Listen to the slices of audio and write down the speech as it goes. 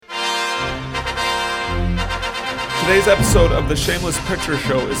Today's episode of the Shameless Picture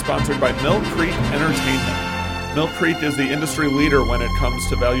Show is sponsored by Mill Creek Entertainment. Mill Creek is the industry leader when it comes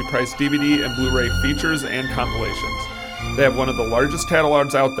to value-priced DVD and Blu-ray features and compilations. They have one of the largest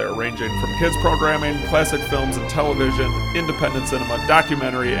catalogs out there, ranging from kids programming, classic films and television, independent cinema,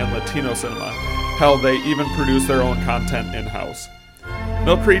 documentary, and Latino cinema. Hell, they even produce their own content in-house.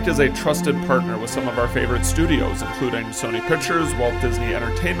 Mill Creek is a trusted partner with some of our favorite studios, including Sony Pictures, Walt Disney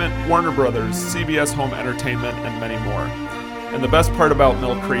Entertainment, Warner Brothers, CBS Home Entertainment, and many more. And the best part about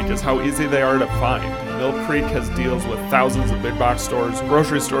Mill Creek is how easy they are to find. Mill Creek has deals with thousands of big box stores,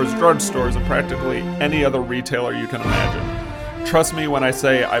 grocery stores, drug stores, and practically any other retailer you can imagine. Trust me when I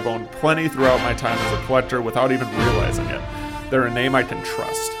say I've owned plenty throughout my time as a collector without even realizing it. They're a name I can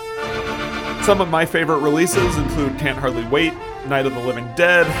trust. Some of my favorite releases include Can't Hardly Wait, Night of the Living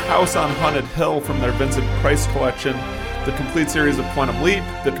Dead, House on Haunted Hill from their Vincent Price collection, the complete series of Quantum Leap,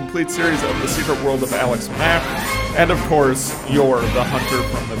 the complete series of The Secret World of Alex Mack, and of course, You're the Hunter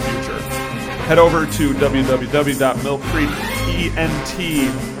from the Future. Head over to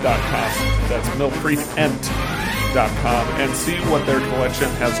www.millcreekent.com, that's millcreekent.com, and see what their collection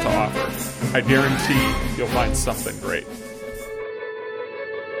has to offer. I guarantee you'll find something great.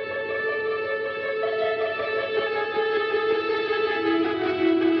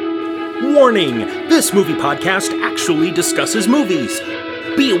 Warning! This movie podcast actually discusses movies.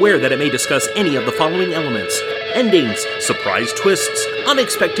 Be aware that it may discuss any of the following elements: endings, surprise twists,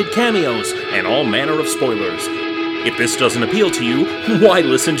 unexpected cameos, and all manner of spoilers. If this doesn't appeal to you, why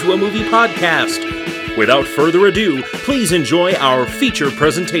listen to a movie podcast? Without further ado, please enjoy our feature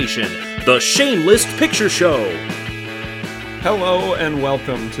presentation, The Shameless Picture Show. Hello and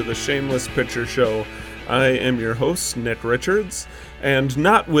welcome to The Shameless Picture Show. I am your host, Nick Richards, and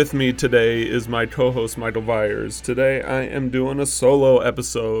not with me today is my co-host, Michael Byers. Today I am doing a solo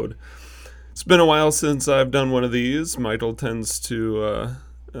episode. It's been a while since I've done one of these. Michael tends to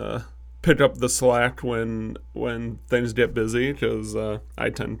pick up the slack when things get busy, because I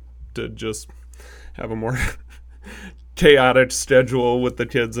tend to just have a more chaotic schedule with the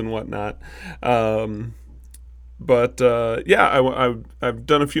kids and whatnot. I've done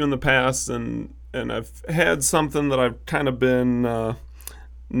a few in the past, and I've had something that I've kind of been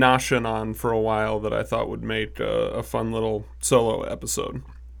noshing on for a while that I thought would make a fun little solo episode.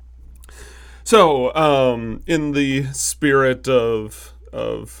 So, in the spirit of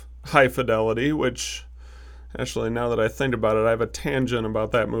High Fidelity, which, actually, now that I think about it, I have a tangent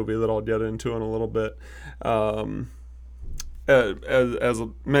about that movie that I'll get into in a little bit. As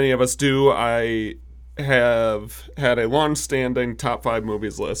many of us do, I have had a long-standing top 5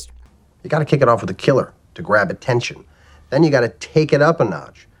 movies list. You got to kick it off with a killer to grab attention. Then you got to take it up a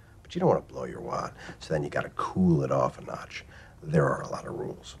notch. But you don't want to blow your wad, so then you got to cool it off a notch. There are a lot of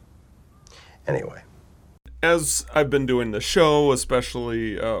rules. Anyway. As I've been doing the show,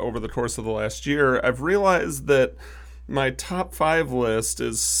 especially over the course of the last year, I've realized that my top 5 list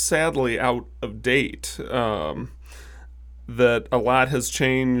is sadly out of date. That a lot has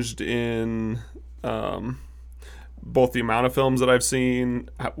changed in both the amount of films that I've seen,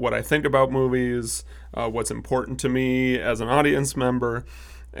 what I think about movies, what's important to me as an audience member,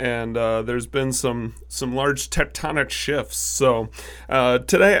 and there's been some large tectonic shifts. So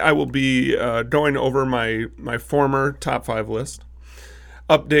today I will be going over my former top 5 list,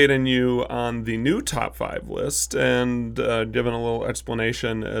 updating you on the new top 5 list, and giving a little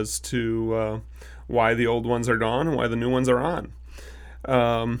explanation as to why the old ones are gone and why the new ones are on.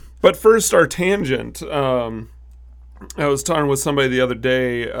 But first, our tangent. I was talking with somebody the other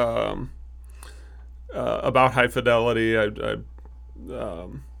day about High Fidelity.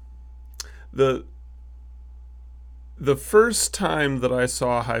 The first time that I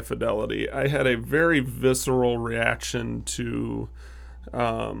saw High Fidelity, I had a very visceral reaction to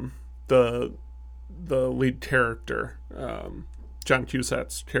the lead character, John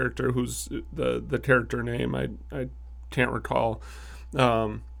Cusack's character, who's the character name I can't recall.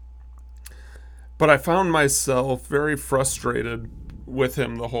 But I found myself very frustrated with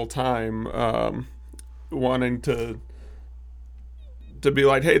him the whole time, wanting to be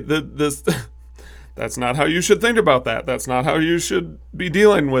like, hey, this that's not how you should think about that. That's not how you should be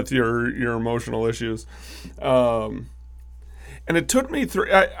dealing with your emotional issues. And it took me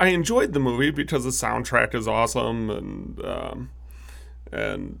through. I enjoyed the movie because the soundtrack is awesome and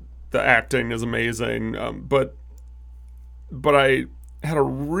the acting is amazing. But I had a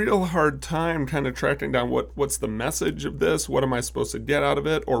real hard time kind of tracking down what's the message of this, what am I supposed to get out of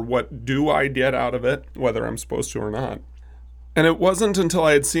it, or what do I get out of it, whether I'm supposed to or not. And it wasn't until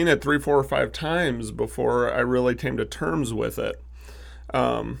I had seen it 3, 4, or 5 times before I really came to terms with it.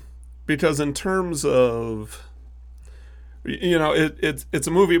 Because in terms of you know, it's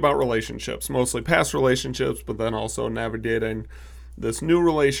a movie about relationships, mostly past relationships, but then also navigating this new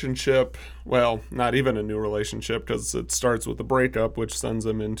relationship. Well, not even a new relationship, because it starts with a breakup, which sends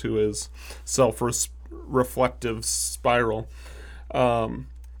him into his self-reflective spiral. And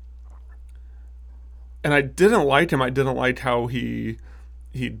I didn't like him. I didn't like how he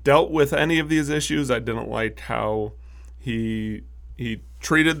dealt with any of these issues. I didn't like how he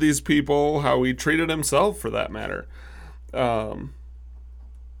treated these people, how he treated himself, for that matter.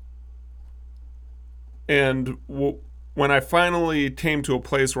 When I finally came to a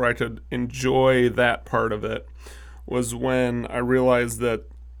place where I could enjoy that part of it was when I realized that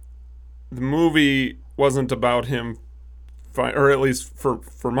the movie wasn't about him, or at least for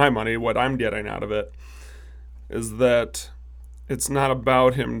my money, what I'm getting out of it is that it's not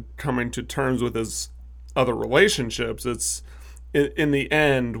about him coming to terms with his other relationships. It's in the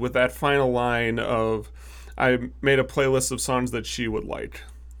end with that final line of, I made a playlist of songs that she would like.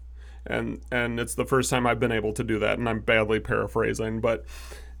 And it's the first time I've been able to do that, and I'm badly paraphrasing, but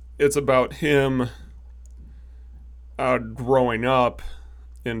it's about him growing up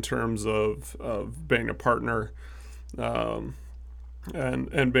in terms of being a partner and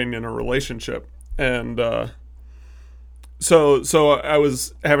being in a relationship. And so I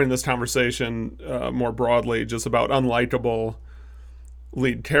was having this conversation more broadly just about unlikable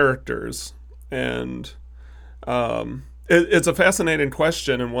lead characters. And it's a fascinating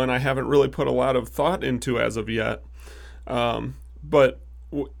question, and one I haven't really put a lot of thought into as of yet. But,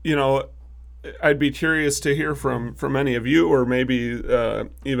 you know, I'd be curious to hear from any of you, or maybe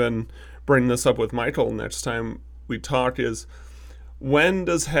even bring this up with Michael next time we talk, is when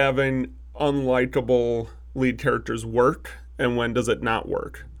does having unlikable lead characters work, and when does it not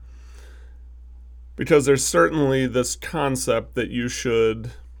work? Because there's certainly this concept that you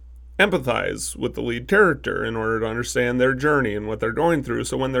should empathize with the lead character in order to understand their journey and what they're going through.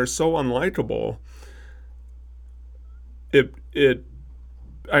 So when they're so unlikable,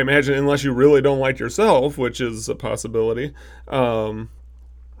 I imagine, unless you really don't like yourself, which is a possibility, how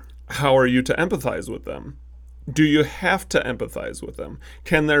are you to empathize with them? Do you have to empathize with them?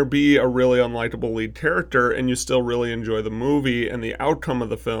 Can there be a really unlikable lead character and you still really enjoy the movie and the outcome of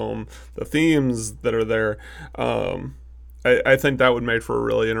the film, the themes that are there? I think that would make for a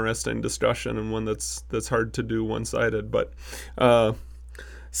really interesting discussion, and one that's hard to do one-sided. But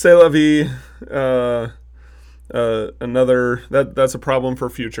c'est la vie. That's a problem for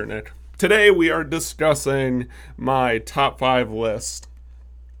future, Nick. Today we are discussing my top 5 list.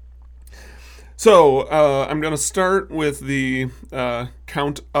 So I'm going to start with the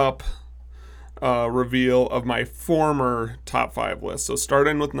count up reveal of my former top 5 list. So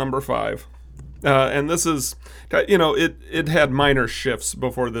starting with number 5. And this is, you know, it had minor shifts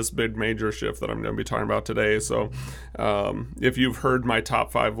before this big major shift that I'm going to be talking about today. So if you've heard my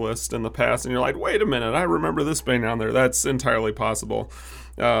top 5 list in the past and you're like, wait a minute, I remember this being on there, that's entirely possible.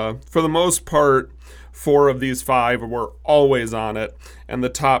 For the most part, 4 of these 5 were always on it, and the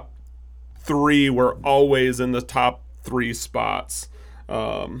top 3 were always in the top 3 spots.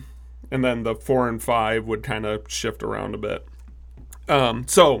 And then the 4 and 5 would kind of shift around a bit.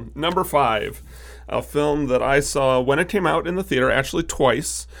 So, number 5, a film that I saw when it came out in the theater, actually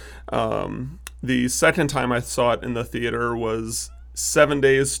twice. The second time I saw it in the theater was 7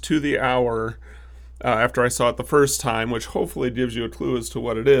 days to the hour after I saw it the first time, which hopefully gives you a clue as to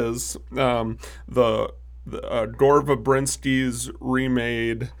what it is. The Gore Verbinski's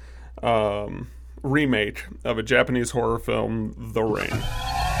remake of a Japanese horror film, The Ring.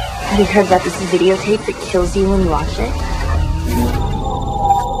 Have you heard about this videotape that kills you when you watch it?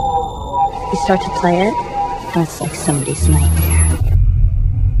 You start to play it, and it's like somebody's nightmare.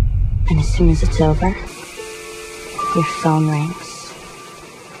 And as soon as it's over, your phone rings.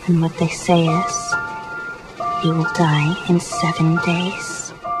 And what they say is, you will die in 7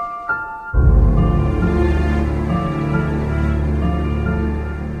 days.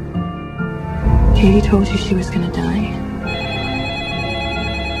 Katie told you she was gonna die.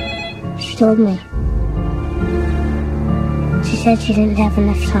 She told me. She said she didn't have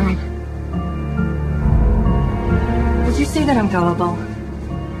enough time. Did you say that I'm gullible?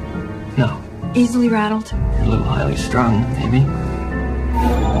 No. Easily rattled? You're a little highly strung, maybe.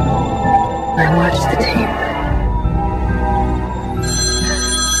 I watched the tape.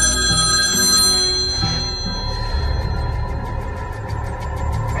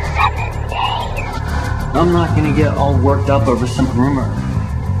 I'm not gonna get all worked up over some rumor.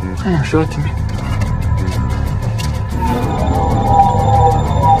 Yeah, show it to me.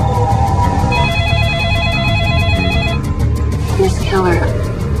 Miss Keller,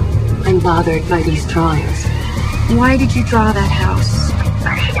 I'm bothered by these drawings. Why did you draw that house?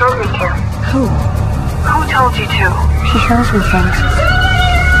 She told me to. Who? Who told you to? She shows me things.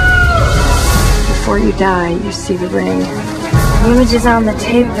 Before you die, you see the ring. The images on the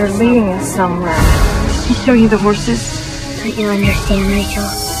tape, they're leading us somewhere. Did she show you the horses? Don't you understand, Rachel?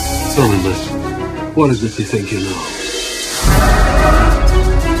 Tell me, miss, what is it you think you know?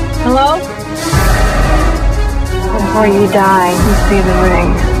 Hello? Before you die, you see the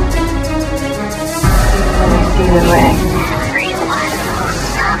ring. You see the ring. Everyone will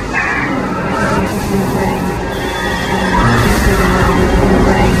suffer. You see the ring. You see the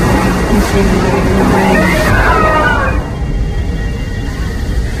ring. You see the ring.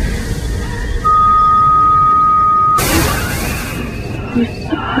 You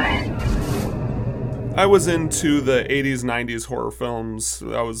saw it. I was into the 80s, 90s horror films.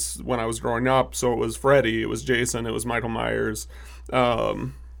 That was when I was growing up. So it was Freddy, it was Jason, it was Michael Myers.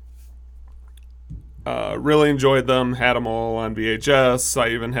 Really enjoyed them. Had them all on VHS. I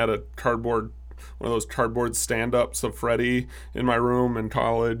even had one of those cardboard stand-ups of Freddy in my room in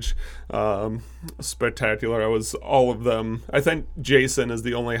college. Spectacular. I was all of them. I think Jason is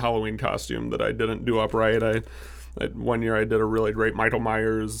the only Halloween costume that I didn't do up right. One year I did a really great Michael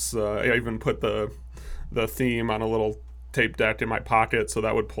Myers. I even put the theme on a little tape deck in my pocket so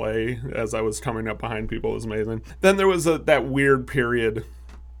that would play as I was coming up behind people. It was amazing. Then there was that weird period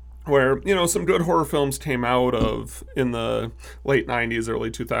where, some good horror films came out of in the late 90s, early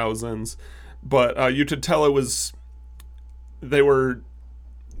 2000s, but you could tell the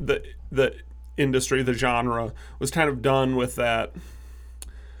industry, the genre, was kind of done with that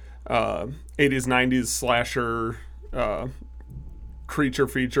 80s, 90s slasher creature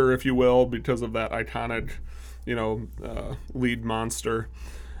feature, if you will, because of that iconic, lead monster.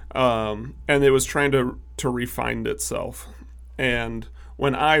 And it was trying to refine itself. And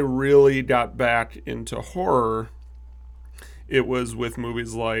when I really got back into horror, it was with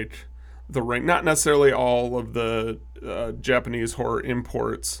movies like The Ring. Not necessarily all of the Japanese horror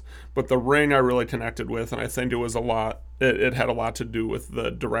imports, but The Ring I really connected with, and I think it was it had a lot to do with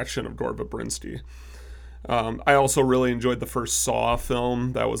the direction of Gore Verbinski. I also really enjoyed the first Saw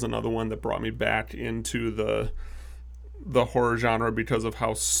film. That was another one that brought me back into the horror genre because of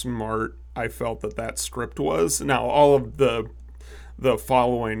how smart I felt that script was. Now, all of the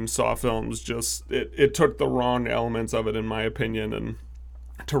following Saw films just it took the wrong elements of it, in my opinion, and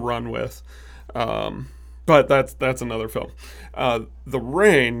to run with. But that's another film. The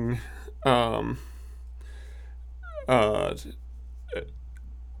Ring.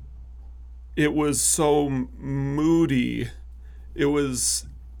 It was so moody.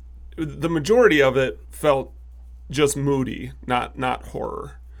 The majority of it felt just moody, not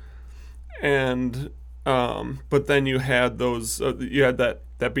horror. And but then you had you had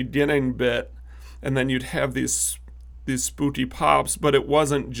that beginning bit, and then you'd have these spooky pops, but it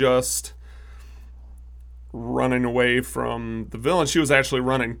wasn't just running away from the villain. She was actually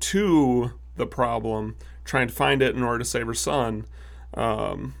running to the problem, trying to find it in order to save her son.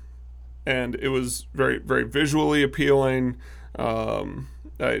 And it was very, very visually appealing.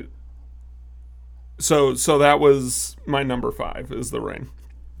 So that was my number 5, is The Ring.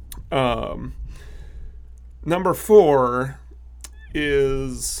 Number 4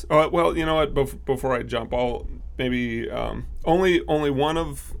 is well, you know what? Before I jump, I'll maybe only one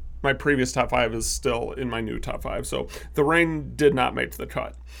of my previous top 5 is still in my new top 5. So The Ring did not make the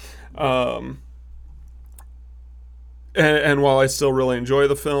cut. And while I still really enjoy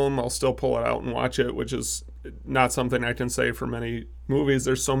the film, I'll still pull it out and watch it, which is not something I can say for many movies.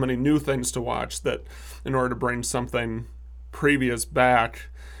 There's so many new things to watch that in order to bring something previous back,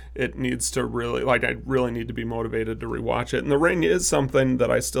 it needs to really, I really need to be motivated to rewatch it. And The Ring is something that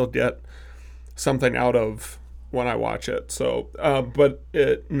I still get something out of when I watch it. So, but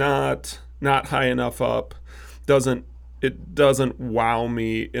it not high enough up. It doesn't wow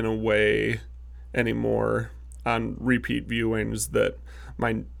me in a way anymore on repeat viewings that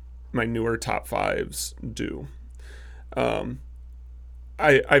my newer top 5s do.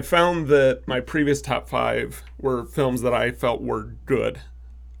 I found that my previous top 5 were films that I felt were good.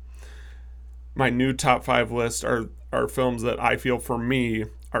 My new top 5 list are films that I feel, for me,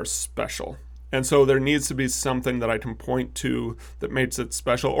 are special. And so there needs to be something that I can point to that makes it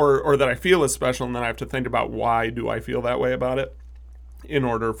special, or that I feel is special, and then I have to think about why do I feel that way about it in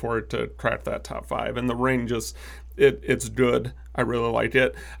order for it to crack that top 5. And The Ring just, it's good. I really like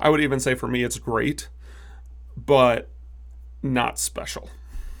it. I would even say for me it's great, but not special.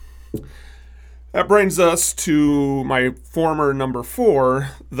 That brings us to my former number 4,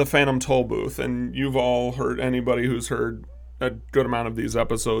 The Phantom Tollbooth. And you've all heard, anybody who's heard a good amount of these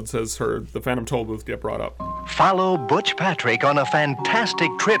episodes has heard the Phantom Tollbooth get brought up. Follow Butch Patrick on a fantastic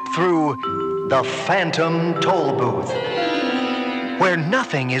trip through the Phantom Tollbooth, where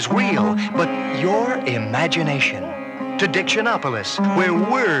nothing is real but your imagination. To Dictionopolis, where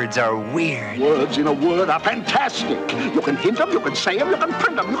words are weird. Words in a word are fantastic. You can hint them, you can say them, you can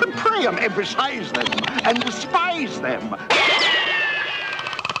print them, you can pray them, emphasize them, and despise them.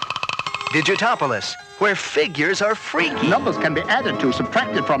 Digitopolis, where figures are freaky. Numbers can be added to,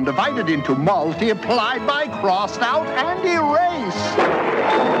 subtracted from, divided into, multiplied by, crossed out, and erased.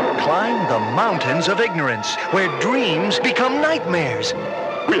 Climb the mountains of ignorance, where dreams become nightmares.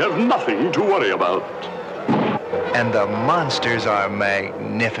 We have nothing to worry about. And the monsters are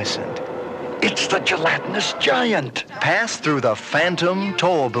magnificent. It's the gelatinous giant. Pass through the Phantom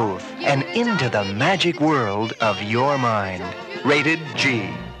Tollbooth and into the magic world of your mind. Rated G.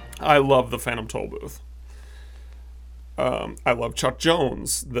 I love the Phantom Tollbooth. I love Chuck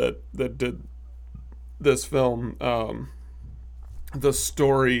Jones that did this film. The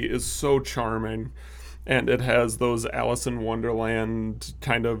story is so charming, and it has those Alice in Wonderland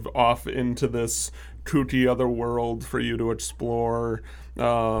kind of off into this kooky other world for you to explore.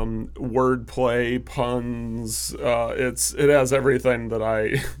 Wordplay, puns. It has everything that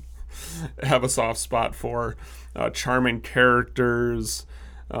I have a soft spot for. Charming characters.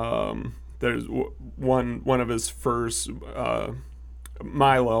 There's one of his first,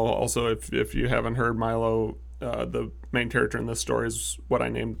 Milo. Also, if you haven't heard, Milo, the main character in this story, is what I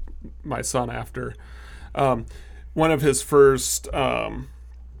named my son after. One of his first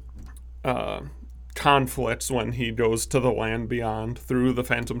conflicts when he goes to the land beyond through the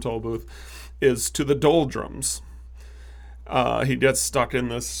Phantom Tollbooth is to the doldrums. He gets stuck in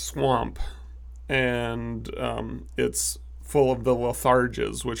this swamp, and it's full of the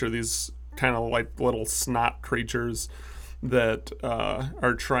Letharges, which are these kind of like little snot creatures that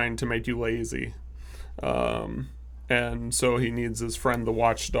are trying to make you lazy. And so he needs his friend, the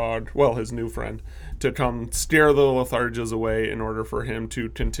Watchdog, well, his new friend, to come scare the Letharges away in order for him to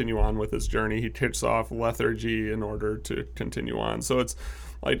continue on with his journey. He kicks off lethargy in order to continue on. So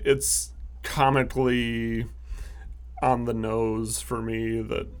it's comically on the nose for me,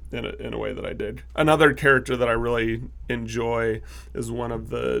 that in a way that I dig. Another character that I really enjoy is one of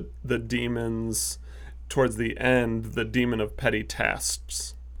the demons towards the end, the Demon of Petty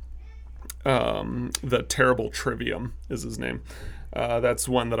Tasks. The Terrible Trivium is his name. That's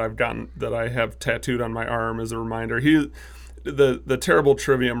one that I have tattooed on my arm as a reminder. The Terrible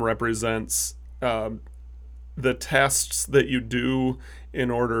Trivium represents the tasks that you do in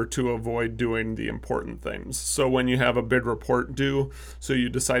order to avoid doing the important things. So when you have a big report due, so you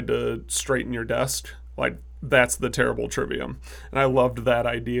decide to straighten your desk, like, that's the Terrible Trivium. And I loved that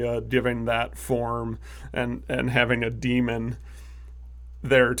idea, giving that form and having a demon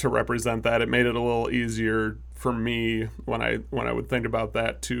there to represent that. It made it a little easier for me when I would think about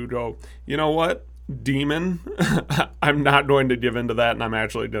that to go, you know what, demon, I'm not going to give into that, and I'm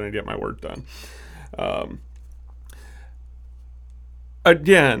actually going to get my work done.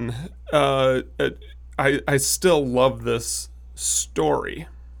 Again, I still love this story,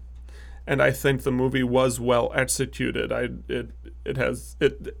 and I think the movie was well executed.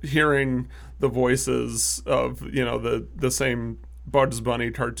 Hearing the voices of, the same Bugs Bunny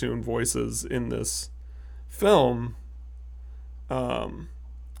cartoon voices in this film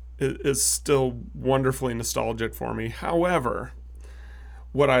is still wonderfully nostalgic for me. However,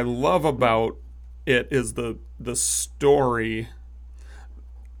 what I love about it is the story.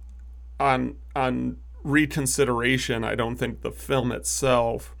 On reconsideration, I don't think the film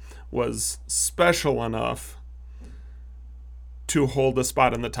itself was special enough to hold a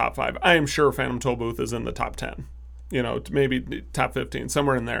spot in the top 5. I am sure Phantom Tollbooth is in the top 10. Maybe top 15,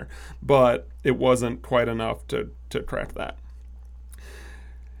 somewhere in there. But it wasn't quite enough to crack that.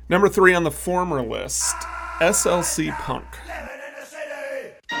 Number 3 on the former list, SLC Punk.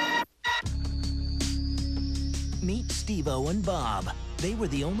 Meet Steve-O and Bob. They were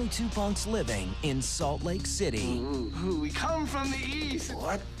the only 2 punks living in Salt Lake City. We come from the east.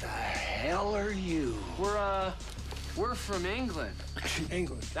 What the hell are you? We're from England.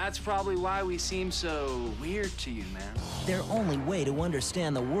 England. That's probably why we seem so weird to you, man. Their only way to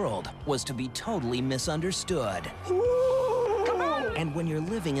understand the world was to be totally misunderstood. And when you're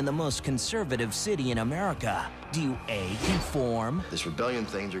living in the most conservative city in America, do you A, conform? This rebellion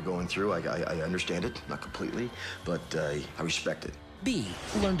thing you're going through, I understand it, not completely, but I respect it. B,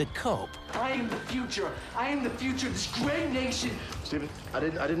 learn to cope. I am the future. I am the future of this great nation. Steven, I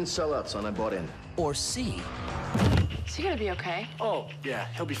didn't sell out, son. I bought in. Or C. Is he gonna be okay? Oh, yeah,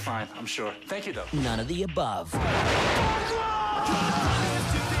 he'll be fine, I'm sure. Thank you, though. None of the above.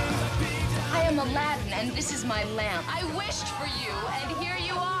 I am Aladdin, and this is my lamp. I wished for you, and here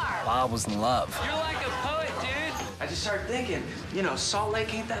you are. Bob was in love. You're like a poet, dude. I just started thinking, you know, Salt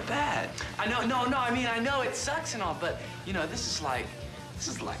Lake ain't that bad. I know, I mean, I know it sucks and all, but, you know, this is like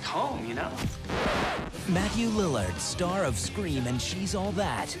home, you know? Matthew Lillard, star of Scream and She's All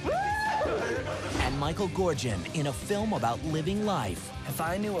That. And Michael Gorgon in a film about living life. If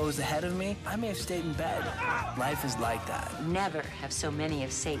I knew what was ahead of me, I may have stayed in bed. Life is like that. Never have so many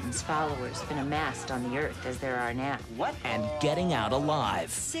of Satan's followers been amassed on the earth as there are now. What? And Getting Out Alive.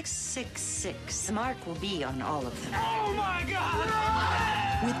 666. The mark will be on all of them. Oh my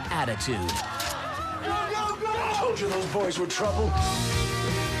God! With attitude. Go, go, go! I told you those boys were trouble.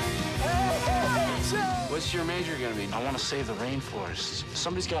 What's your major gonna be? I want to save the rainforest.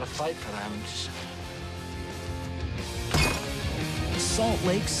 Somebody's got to fight for them. Salt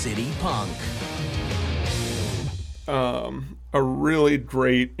Lake City Punk. A really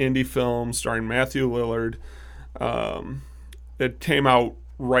great indie film starring Matthew Lillard. It came out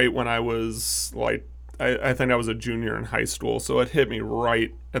right when I was like, I think I was a junior in high school, so it hit me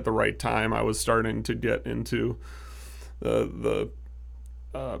right at the right time. I was starting to get into the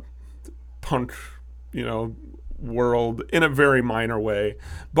punk, world in a very minor way.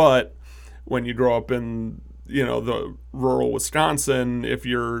 But when you grow up in, the rural Wisconsin, if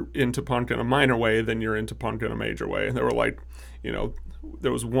you're into punk in a minor way, then you're into punk in a major way. There were like,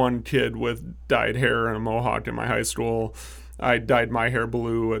 there was one kid with dyed hair and a mohawk in my high school. I dyed my hair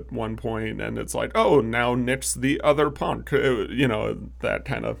blue at one point, and it's like, oh, now Nick's the other punk, that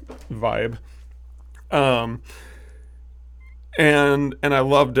kind of vibe. And I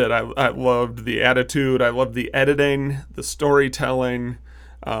loved it. I loved the attitude. I loved the editing, the storytelling.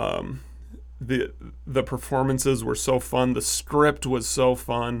 The performances were so fun. The script was so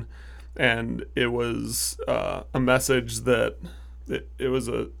fun, and it was a message that it was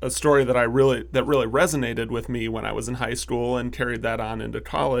a story that really resonated with me when I was in high school and carried that on into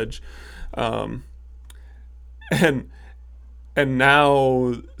college. And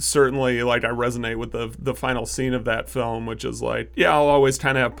now, certainly, like, I resonate with the final scene of that film, which is like, yeah, I'll always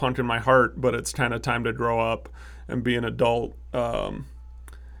kind of have punk in my heart, but it's kind of time to grow up and be an adult.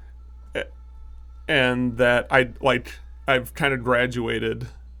 And that I've kind of graduated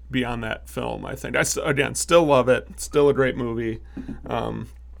beyond that film, I think. I still love it. It's still a great movie.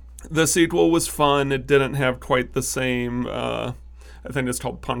 The sequel was fun. It didn't have quite the same, I think it's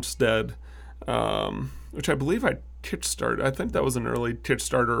called Punk's Dead, which I believe I Kickstarter. I think that was an early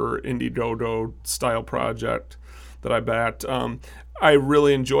Kickstarter or Indiegogo style project that I backed. I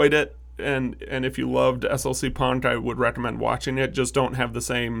really enjoyed it, and if you loved SLC Punk, I would recommend watching it. Just don't have the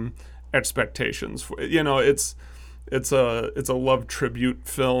same expectations. It's a love tribute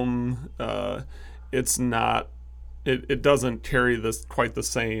film. It's not. It doesn't carry quite the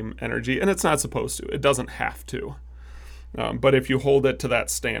same energy, and it's not supposed to. It doesn't have to. But if you hold it to that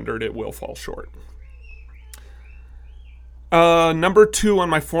standard, it will fall short. Number 2 on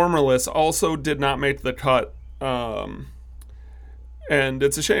my former list also did not make the cut. And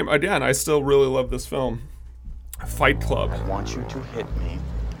it's a shame. Again, I still really love this film. Fight Club. I want you to hit me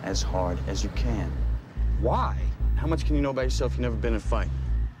as hard as you can. Why? How much can you know about yourself? You've never been in a fight.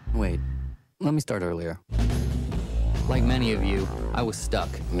 Wait, let me start earlier. Like many of you, I was stuck.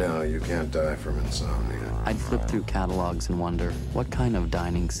 No, you can't die from insomnia. I'd flip through catalogs and wonder, what kind of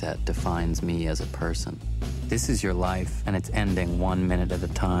dining set defines me as a person? This is your life, and it's ending 1 minute at a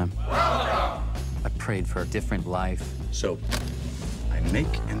time. I prayed for a different life. Soap. I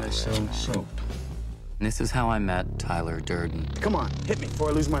make and I sell soap. And this is how I met Tyler Durden. Come on, hit me before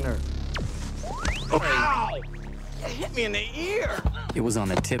I lose my nerve. Ow! You hit me in the ear! It was on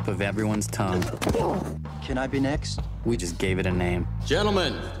the tip of everyone's tongue. Can I be next? We just gave it a name.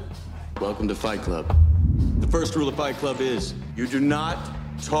 Gentlemen, welcome to Fight Club. The first rule of Fight Club is you do not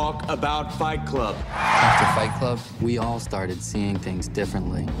talk about Fight Club. After Fight Club, we all started seeing things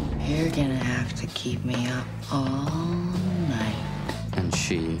differently. You're gonna have to keep me up all night. And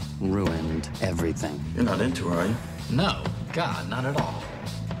she ruined everything. You're not into her, are you? No, God, not at all.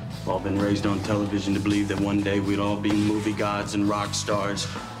 We've all been raised on television to believe that one day we'd all be movie gods and rock stars,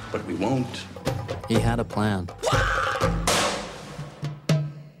 but we won't. He had a plan.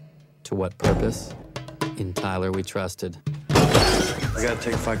 To what purpose? In Tyler we trusted. I gotta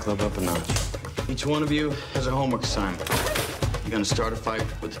take Fight Club up a notch. Each one of you has a homework assignment. You're gonna start a fight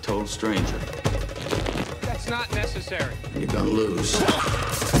with a total stranger. That's not necessary. You're gonna lose.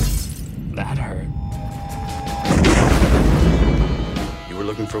 That hurt. You were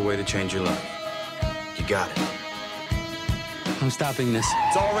looking for a way to change your life. You got it. I'm stopping this.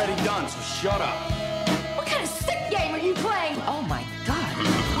 It's already done, so shut up. What kind of sick game are you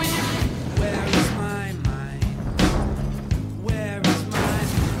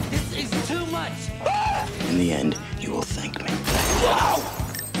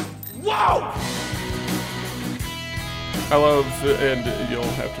and you'll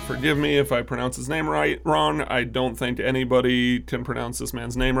have to forgive me if I pronounce his name wrong. I don't think anybody can pronounce this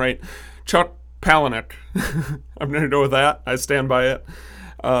man's name right. Chuck Palahniuk. I'm going to go with that. I stand by it.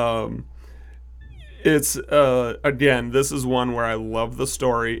 It's, again, this is one where I love the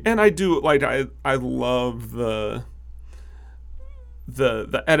story. And I do, like, I love the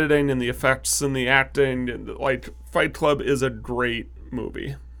editing and the effects and the acting. And, like, Fight Club is a great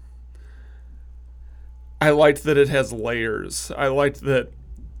movie. I liked that it has layers. I liked that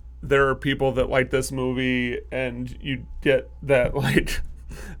there are people that like this movie, and you get that, like,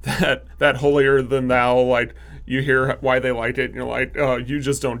 that holier than thou, like, you hear why they liked it, and you're like, oh, you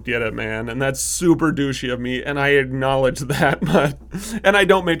just don't get it, man. And that's super douchey of me, and I acknowledge that, but, and I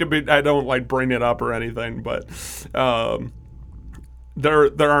don't like bring it up or anything, but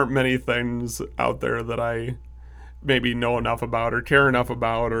there aren't many things out there that I maybe know enough about or care enough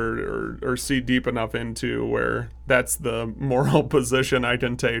about or see deep enough into where that's the moral position I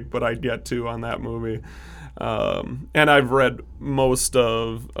can take, but I get to on that movie. And I've read most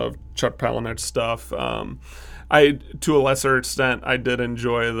of Chuck Palahniuk's stuff. To a lesser extent, I did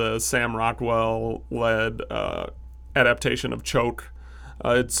enjoy the Sam Rockwell-led adaptation of Choke.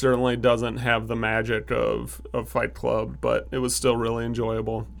 It certainly doesn't have the magic of Fight Club, but it was still really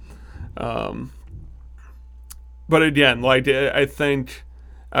enjoyable. But again, like, I think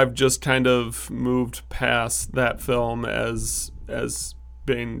I've just kind of moved past that film as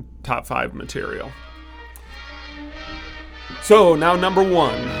being top 5 material. So now number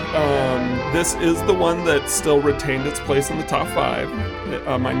 1. This is the one that still retained its place in the top 5,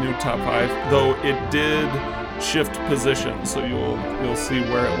 my new top 5, though it did shift position, so you'll see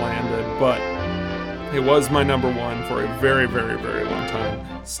where it landed. But it was my number 1 for a very, very, very long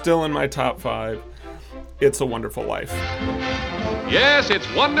time. Still in my top 5. It's a Wonderful Life. Yes, it's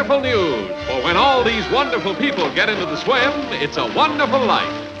wonderful news, for when all these wonderful people get into the swim, it's a wonderful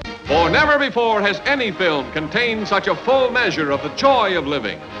life. For never before has any film contained such a full measure of the joy of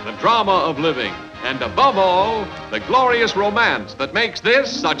living, the drama of living, and above all, the glorious romance that makes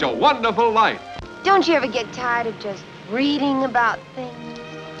this such a wonderful life. Don't you ever get tired of just reading about things?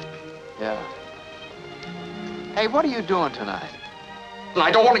 Yeah. Hey, what are you doing tonight? I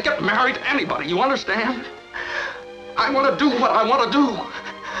don't want to get married to anybody, you understand? I want to do what I want to do.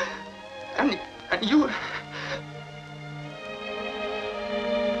 And you...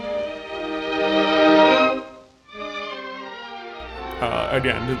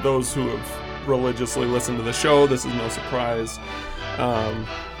 Again, to those who have religiously listened to the show, this is no surprise.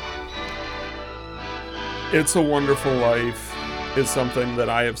 It's a Wonderful Life is something that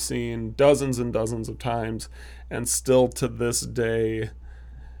I have seen dozens and dozens of times, and still to this day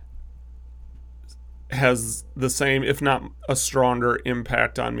has the same, if not a stronger,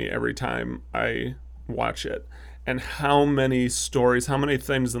 impact on me every time I watch it. And how many stories, how many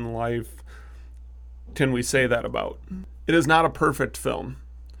things in life can we say that about? It is not a perfect film.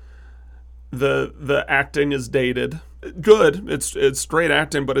 The acting is dated. Good, it's great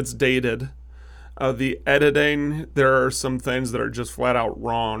acting, but it's dated. The editing, there are some things that are just flat out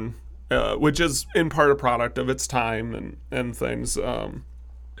wrong, which is in part a product of its time and things.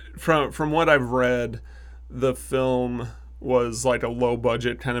 From what I've read, the film was like a low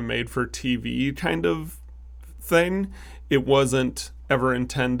budget kind of made for TV kind of thing. It wasn't ever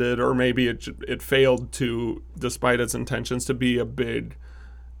intended, or maybe it failed to, despite its intentions, to be a big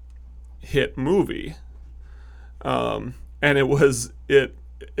hit movie. And it's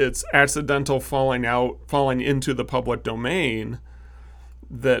accidental falling into the public domain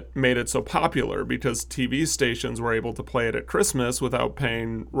that made it so popular, because TV stations were able to play it at Christmas without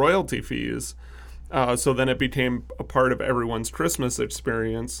paying royalty fees. So then it became a part of everyone's Christmas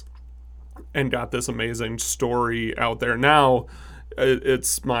experience and got this amazing story out there. Now,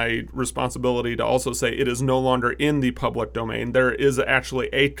 it's my responsibility to also say it is no longer in the public domain. There is actually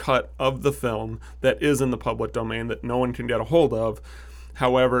a cut of the film that is in the public domain that no one can get a hold of.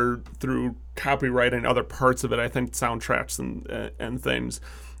 However, through copyright and other parts of it, I think soundtracks and things,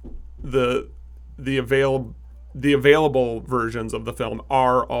 the available versions of the film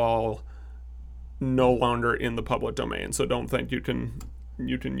are all no longer in the public domain. So don't think you can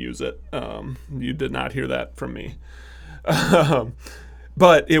use it. You did not hear that from me.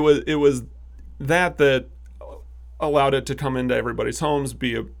 But it was that allowed it to come into everybody's homes,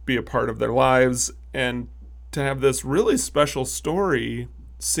 be a part of their lives, and to have this really special story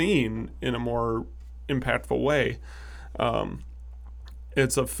seen in a more impactful way.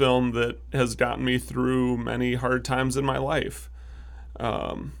 It's a film that has gotten me through many hard times in my life.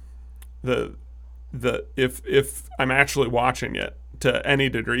 If I'm actually watching it, to any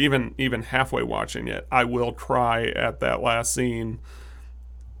degree, even halfway watching it, I will cry at that last scene,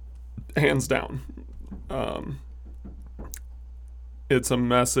 hands down. It's a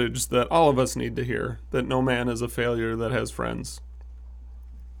message that all of us need to hear, that no man is a failure that has friends.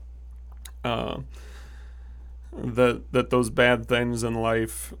 That those bad things in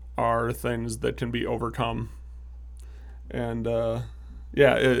life are things that can be overcome. And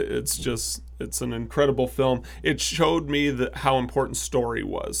it's an incredible film. It showed me how important story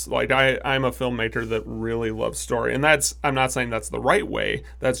was. Like I'm a filmmaker that really loves story, and I'm not saying that's the right way.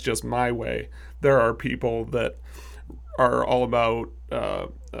 That's just my way. There are people that are all about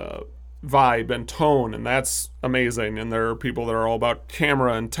vibe and tone, and that's amazing. And there are people that are all about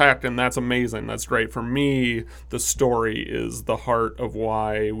camera and tech, and that's amazing. That's great. For me, the story is the heart of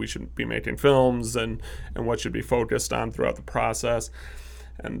why we should be making films and what should be focused on throughout the process.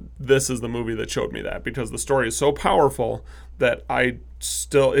 And this is the movie that showed me that, because the story is so powerful that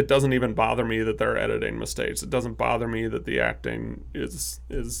it doesn't even bother me that there are editing mistakes. It doesn't bother me that the acting is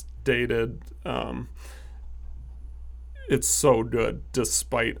dated. It's so good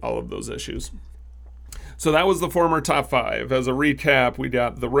despite all of those issues. So that was the former top 5. As a recap, we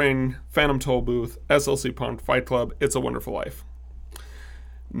got The Ring, Phantom Tollbooth, SLC Punk, Fight Club, It's a Wonderful Life.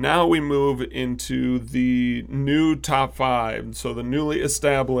 Now we move into the new top 5, so the newly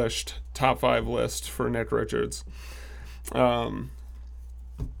established top 5 list for Nick Richards. My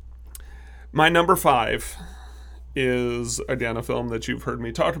number 5 is, again, a film that you've heard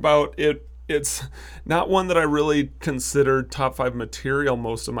me talk about. It's not one that I really considered top 5 material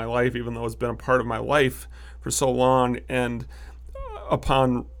most of my life, even though it's been a part of my life for so long. And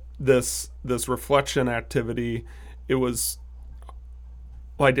upon this reflection activity, it was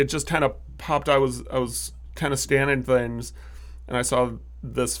like it just kind of popped. I was kind of scanning things, and I saw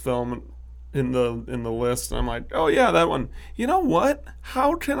this film in the list, and I'm like, oh yeah, that one. You know what?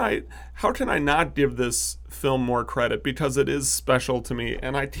 How can I not give this film more credit, because it is special to me,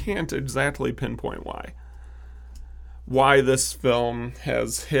 and I can't exactly pinpoint why this film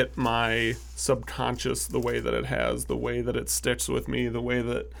has hit my subconscious the way that it has, the way that it sticks with me, the way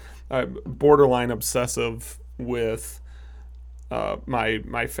that I'm borderline obsessive with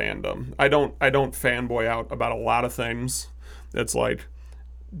my fandom. I don't fanboy out about a lot of things. It's like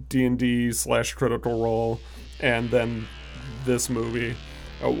D&D/Critical Role, and then this movie,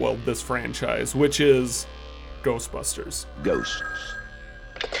 this franchise, which is Ghostbusters. Ghosts.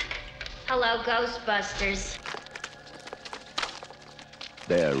 Hello, Ghostbusters.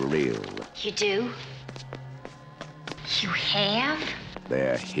 They're real. You do? You have?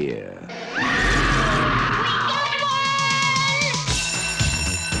 They're here.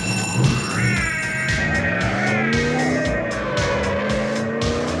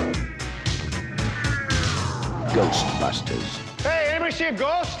 Ghostbusters. Hey, anybody see a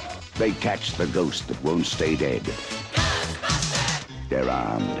ghost? They catch the ghost that won't stay dead. They're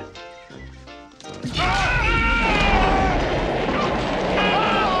armed.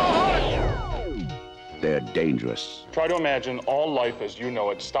 They're dangerous. Try to imagine all life as you know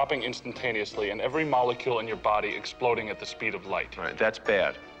it stopping instantaneously and every molecule in your body exploding at the speed of light. All right, that's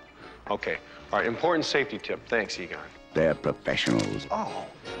bad. Okay. All right, important safety tip. Thanks, Egon. They're professionals. Oh,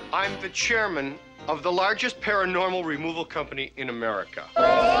 I'm the chairman of the largest paranormal removal company in America.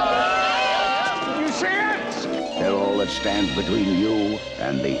 You see it? They're all that stands between you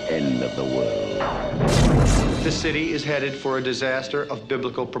and the end of the world. The city is headed for a disaster of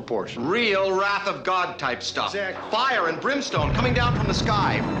biblical proportion. Real wrath of God type stuff. Exactly. Fire and brimstone coming down from the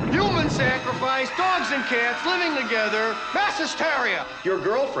sky. Human sacrifice, dogs and cats living together, mass hysteria. Your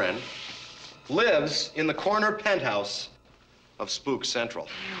girlfriend lives in the corner penthouse of Spook Central.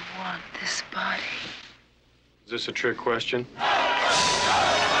 You want this body? Is this a trick question?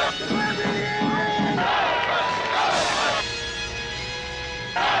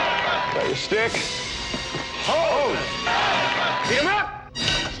 Got your stick? Hose! Beat him up!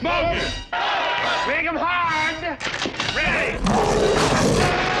 Smoke him! Make him hard! Ready!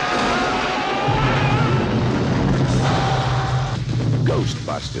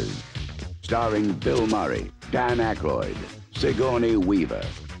 Ghostbusters. Starring Bill Murray, Dan Aykroyd, Sigourney Weaver,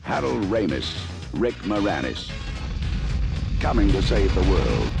 Harold Ramis, Rick Moranis. Coming to save the world.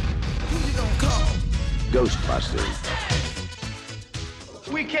 Who you gonna call? Ghostbusters.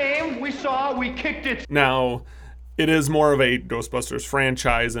 We came, we saw, we kicked it. Now, it is more of a Ghostbusters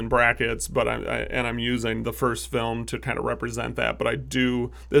franchise in brackets, but I'm using the first film to kind of represent that. But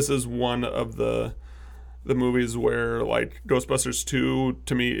this is one of the movies where, like, Ghostbusters 2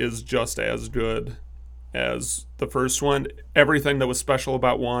 to me is just as good as the first one. Everything that was special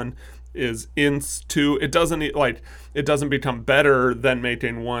about one is into. It doesn't become better than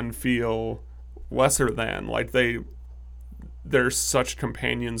making one feel lesser than. Like they're such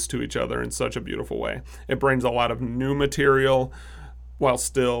companions to each other in such a beautiful way. It brings a lot of new material while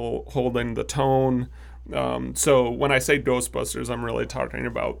still holding the tone. So when I say Ghostbusters, I'm really talking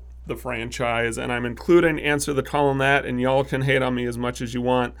about the franchise, and I'm including Answer the Call in that, and y'all can hate on me as much as you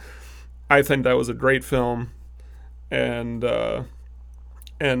want. I think that was a great film, and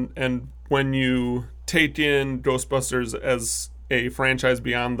when you take in Ghostbusters as a franchise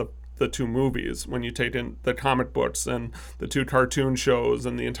beyond the two movies, when you take in the comic books and the two cartoon shows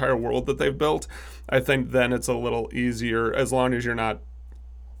and the entire world that they've built, I think then it's a little easier, as long as you're not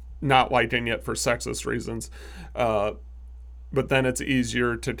liking it for sexist reasons. But then it's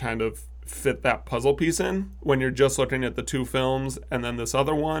easier to kind of fit that puzzle piece in. When you're just looking at the two films and then this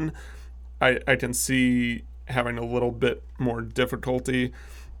other one, I can see having a little bit more difficulty.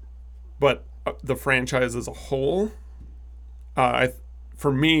 But the franchise as a whole,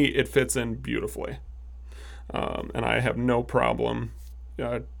 for me, it fits in beautifully. And I have no problem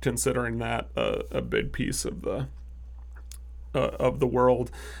considering that a big piece of the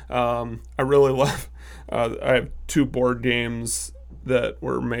world. I really love. I have two board games that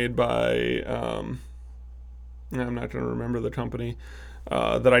were made by. I'm not going to remember the company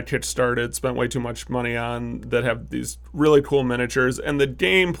that I kickstarted. Spent way too much money on, that have these really cool miniatures, and the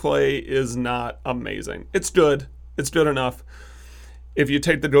gameplay is not amazing. It's good. It's good enough. If you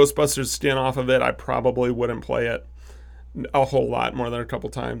take the Ghostbusters skin off of it, I probably wouldn't play it a whole lot more than a couple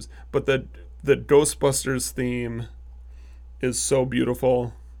times. But the Ghostbusters theme is so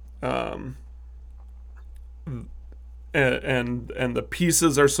beautiful, and the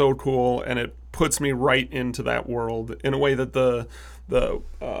pieces are so cool, and it puts me right into that world in a way that the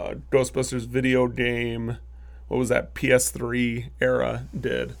Ghostbusters video game, what was that, PS3 era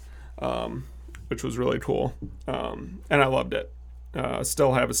did, which was really cool, and I loved it.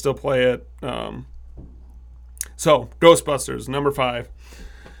 Still have it, still play it. So Ghostbusters, number 5.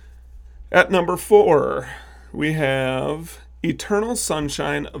 At number 4, we have Eternal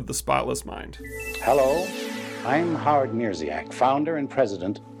Sunshine of the Spotless Mind. Hello, I'm Howard Mirziak, founder and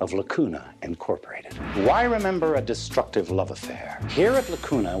president of Lacuna Incorporated. Why remember a destructive love affair? Here at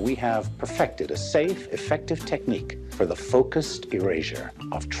Lacuna, we have perfected a safe, effective technique for the focused erasure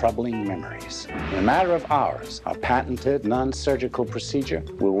of troubling memories. In a matter of hours, our patented non-surgical procedure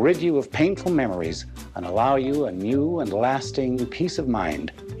will rid you of painful memories and allow you a new and lasting peace of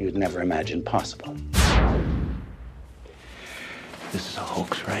mind you'd never imagined possible. This is a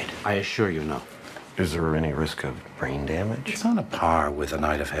hoax, right? I assure you, no. Is there any risk of brain damage? It's on a par with a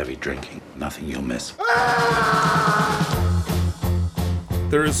night of heavy drinking. Nothing you'll miss.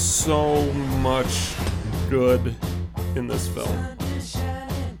 There is so much good in this film.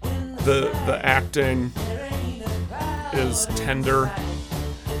 The acting is tender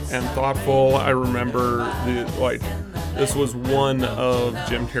and thoughtful. I remember this was one of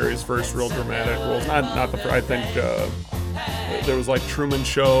Jim Carrey's first real dramatic roles. Not the I think there was like Truman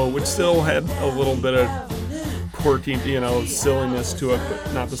Show, which still had a little bit of quirky, silliness to it,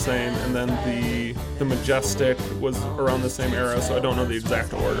 but not the same. And then the Majestic was around the same era, so I don't know the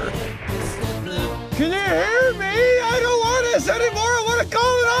exact order. Can you hear me? I don't want this anymore. I want to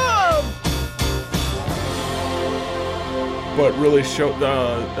call it off. But really showed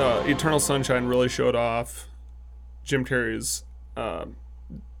Eternal Sunshine really showed off Jim Carrey's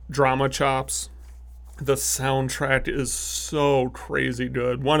drama chops. The soundtrack is so crazy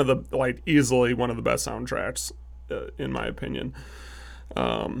good. Easily one of the best soundtracks, in my opinion.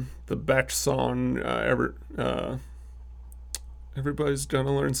 The Beck song, Everybody's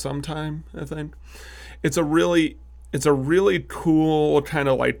Gonna Learn Sometime, I think. It's a really cool kind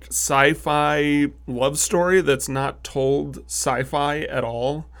of like sci-fi love story that's not told sci-fi at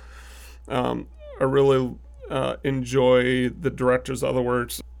all. I really enjoy the director's other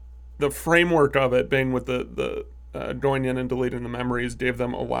works. The framework of it, being with the going in and deleting the memories, gave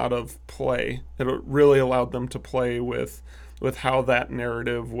them a lot of play. It really allowed them to play with how that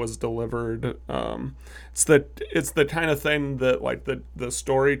narrative was delivered. It's the kind of thing that like the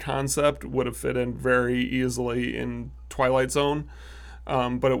story concept would have fit in very easily in Twilight Zone,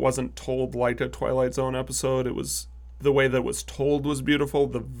 but it wasn't told like a Twilight Zone episode. It was the way that it was told was beautiful.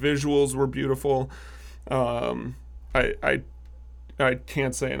 The visuals were beautiful. I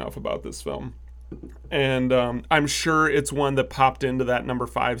can't say enough about this film. And I'm sure it's one that popped into that number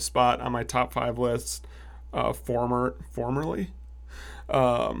 5 spot on my top 5 list formerly.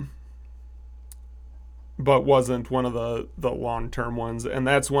 But wasn't one of the long-term ones. And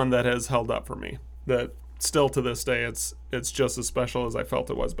that's one that has held up for me. That still to this day, it's just as special as I felt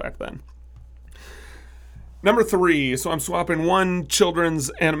it was back then. Number 3, so I'm swapping one children's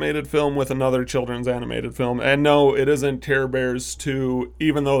animated film with another children's animated film. And no, it isn't Care Bears 2,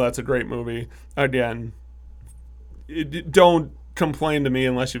 even though that's a great movie. Again, don't complain to me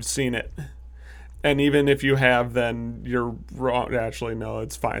unless you've seen it. And even if you have, then you're wrong. Actually, no,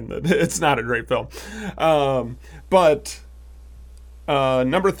 it's fine. It's not a great film. But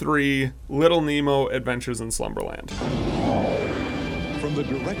number 3, Little Nemo Adventures in Slumberland. From the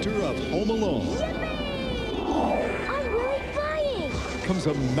director of Home Alone comes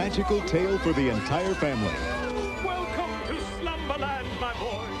a magical tale for the entire family. Welcome to Slumberland, my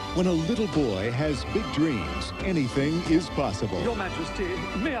boy. When a little boy has big dreams, anything is possible. Your Majesty,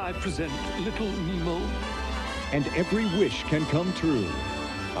 may I present Little Nemo? And every wish can come true.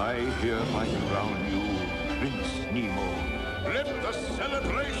 I hereby crown you Prince Nemo. Let the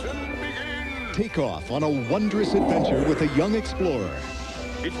celebration begin! Take off on a wondrous adventure with a young explorer.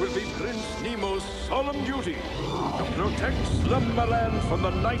 It will be Prince Nemo's solemn duty to protect Slumberland from the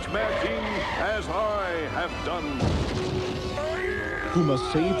Nightmare King as I have done. Who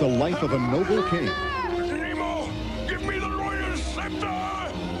must save the life of a noble king. Nemo, give me the royal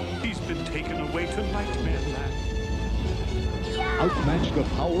scepter! He's been taken away to Nightmare Land. Outmatch the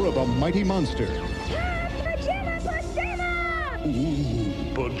power of a mighty monster. Ooh,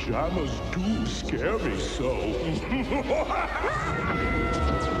 pajamas do scare me so.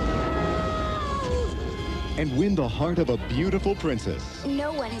 And win the heart of a beautiful princess.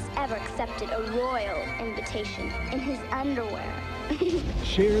 No one has ever accepted a royal invitation in his underwear.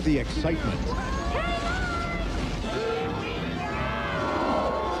 Share the excitement.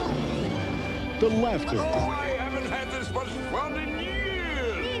 The laughter. I haven't had this much fun in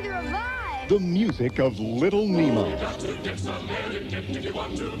years. Neither have I. The music of Little Nemo.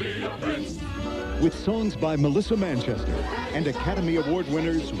 With songs by Melissa Manchester and Academy Award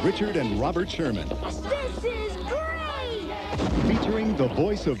winners Richard and Robert Sherman. This is great! Featuring the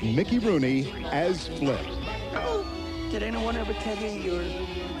voice of Mickey Rooney as Flip. Oh, did anyone ever tell you you're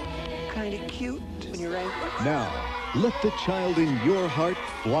kind of cute when you're angry? Now, let the child in your heart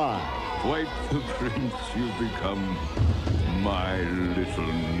fly. Quite the prince you've become, my little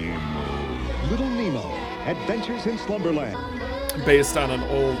Nemo. Little Nemo, Adventures in Slumberland. Based on an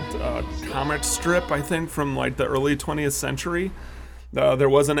old comic strip, I think, from like the early 20th century. There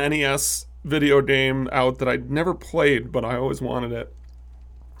was an NES video game out that I'd never played, but I always wanted it.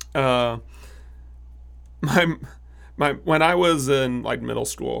 When I was in like middle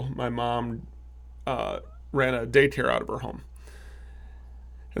school, my mom ran a daycare out of her home,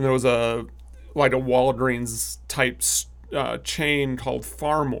 and there was a Walgreens type chain called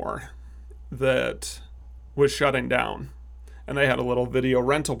Farmore that was shutting down. And they had a little video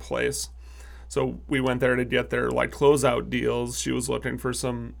rental place. So we went there to get their like closeout deals. She was looking for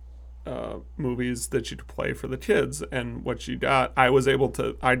some movies that she could play for the kids. And what she got, I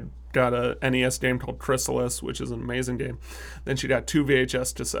got a NES game called Chrysalis, which is an amazing game. Then she got 2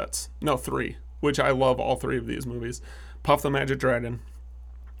 VHS cassettes. No, 3, which I love all 3 of these movies. Puff the Magic Dragon.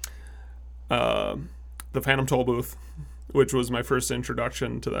 The Phantom Tollbooth, which was my first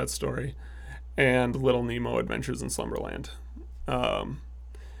introduction to that story. And Little Nemo Adventures in Slumberland.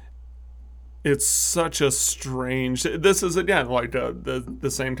 It's such a strange... This is, again, like the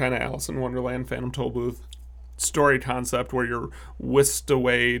same kind of Alice in Wonderland, Phantom Tollbooth story concept where you're whisked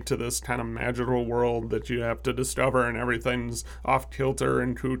away to this kind of magical world that you have to discover and everything's off-kilter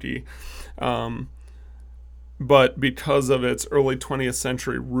and kooky. But because of its early 20th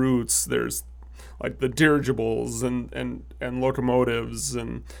century roots, there's like the dirigibles and locomotives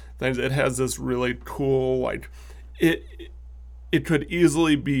and things. It has this really cool, like... It could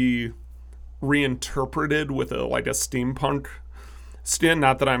easily be reinterpreted with a steampunk spin.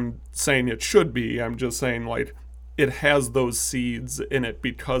 Not that I'm saying it should be. I'm just saying like it has those seeds in it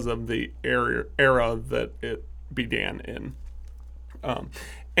because of the era that it began in,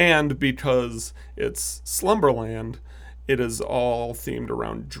 and because it's Slumberland, it is all themed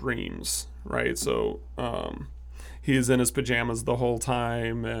around dreams, right? So he's in his pajamas the whole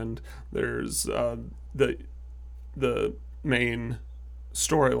time, and there's the main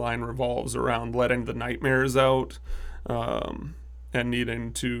storyline revolves around letting the nightmares out and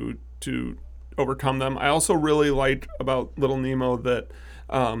needing to overcome them. I also really like about Little Nemo that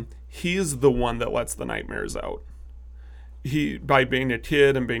he's the one that lets the nightmares out. He, by being a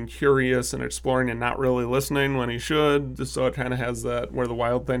kid and being curious and exploring and not really listening when he should, so it kind of has that Where the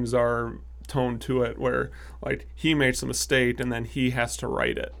Wild Things Are tone to it, where like he makes a mistake and then he has to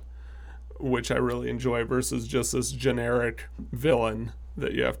right it, which I really enjoy, versus just this generic villain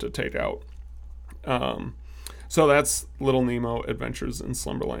that you have to take out. So that's Little Nemo Adventures in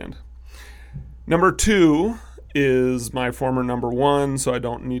Slumberland. Number 2 is my former number 1, so I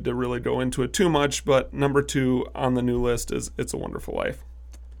don't need to really go into it too much, but number 2 on the new list is It's a Wonderful Life.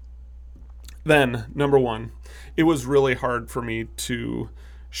 Then, number 1, it was really hard for me to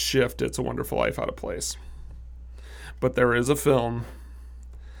shift It's a Wonderful Life out of place. But there is a film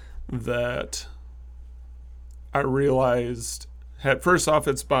that I realized, first off,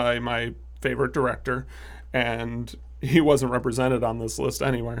 it's by my favorite director, and he wasn't represented on this list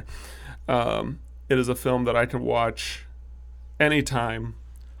anywhere. It is a film that I can watch anytime,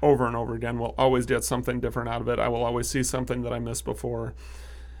 over and over again. Will always get something different out of it. I will always see something that I missed before.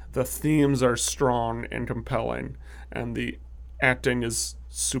 The themes are strong and compelling, and the acting is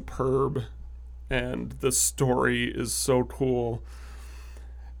superb, and the story is so cool.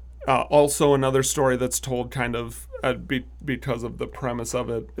 Also, another story that's told kind of, because of the premise of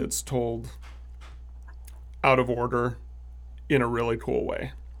it, it's told out of order in a really cool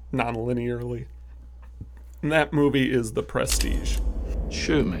way, non-linearly. And that movie is The Prestige.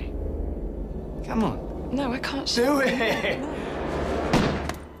 Shoot me. Come on. No, I can't shoot. Do it!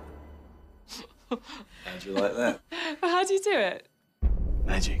 How'd you like that? How do you do it?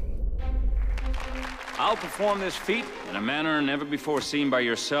 Magic. I'll perform this feat in a manner never before seen by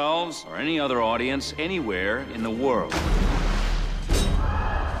yourselves or any other audience anywhere in the world.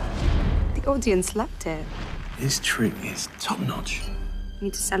 The audience loved it. This trick is top-notch. You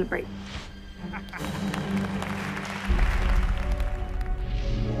need to celebrate.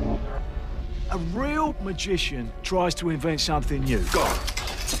 A real magician tries to invent something new. God.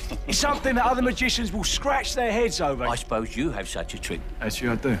 It's something that other magicians will scratch their heads over. I suppose you have such a trick. Actually,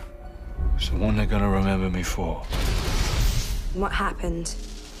 I do. It's the one they're gonna remember me for. What happened?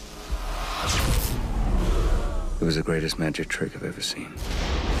 It was the greatest magic trick I've ever seen.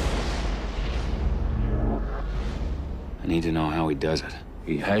 I need to know how he does it.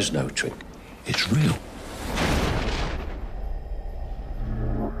 He has no trick. It's real.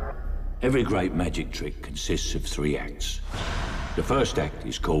 Every great magic trick consists of 3 acts. The first act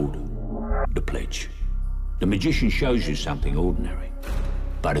is called the pledge. The magician shows you something ordinary,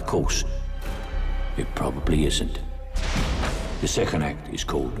 but of course, it probably isn't. The second act is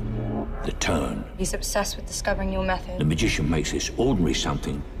called the turn. He's obsessed with discovering your method. The magician makes this ordinary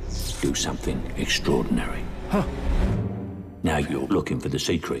something do something extraordinary. Huh. Now you're looking for the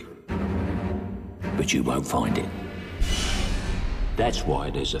secret, but you won't find it. That's why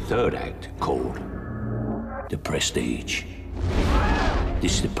there's a third act called the prestige.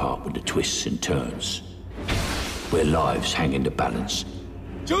 This is the part with the twists and turns, where lives hang in the balance.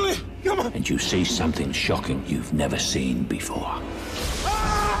 Julie, come on! And you see something shocking you've never seen before.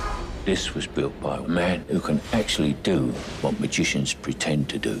 This was built by a man who can actually do what magicians pretend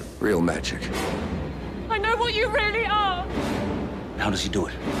to do. Real magic. I know what you really are. How does he do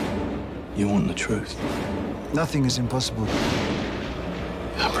it? You want the truth? Nothing is impossible.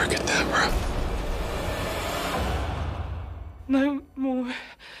 Abracadabra. No more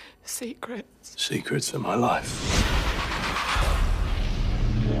secrets. Secrets of my life.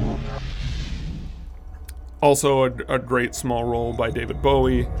 Also a great small role by David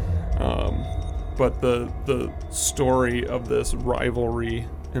Bowie, but the story of this rivalry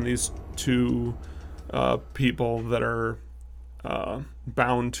and these two people that are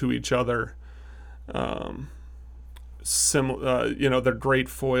bound to each other, they're great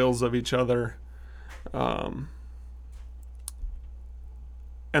foils of each other, and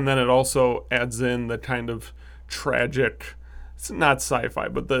then it also adds in the kind of tragic, it's not sci-fi,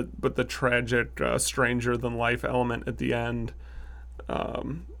 but the tragic stranger than life element at the end,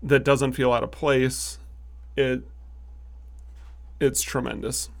 that doesn't feel out of place. It's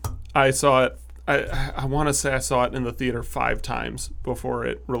tremendous. I saw it. I want to say I saw it in the theater 5 times before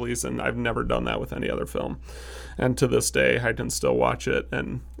it released, and I've never done that with any other film. And to this day, I can still watch it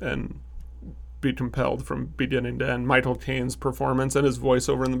and be compelled from beginning to end. Michael Caine's performance and his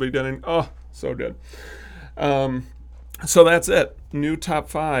voiceover in the beginning, oh, so good. So that's it. New top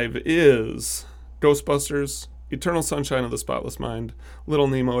 5 is Ghostbusters, Eternal Sunshine of the Spotless Mind, Little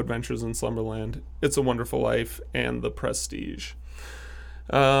Nemo Adventures in Slumberland, It's a Wonderful Life, and The Prestige.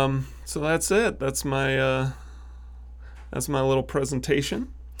 So that's it. That's my little presentation.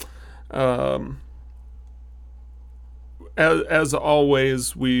 As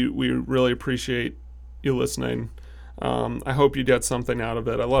always, we really appreciate you listening. I hope you get something out of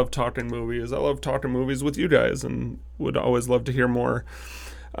it. I love talking movies. I love talking movies with you guys, and would always love to hear more.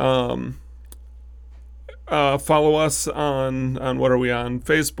 Follow us on what are we on?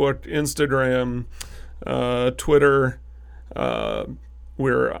 Facebook, Instagram, Twitter.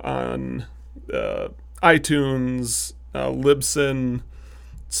 We're on iTunes, Libsyn,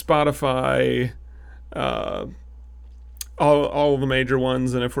 Spotify, all the major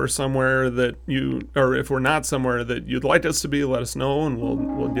ones. And if we're somewhere that if we're not somewhere that you'd like us to be, let us know, and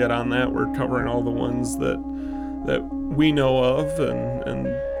we'll get on that. We're covering all the ones that we know of, and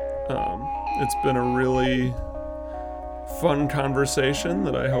it's been a really fun conversation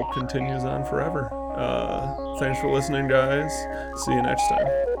that I hope continues on forever. Thanks for listening, guys. See you next time.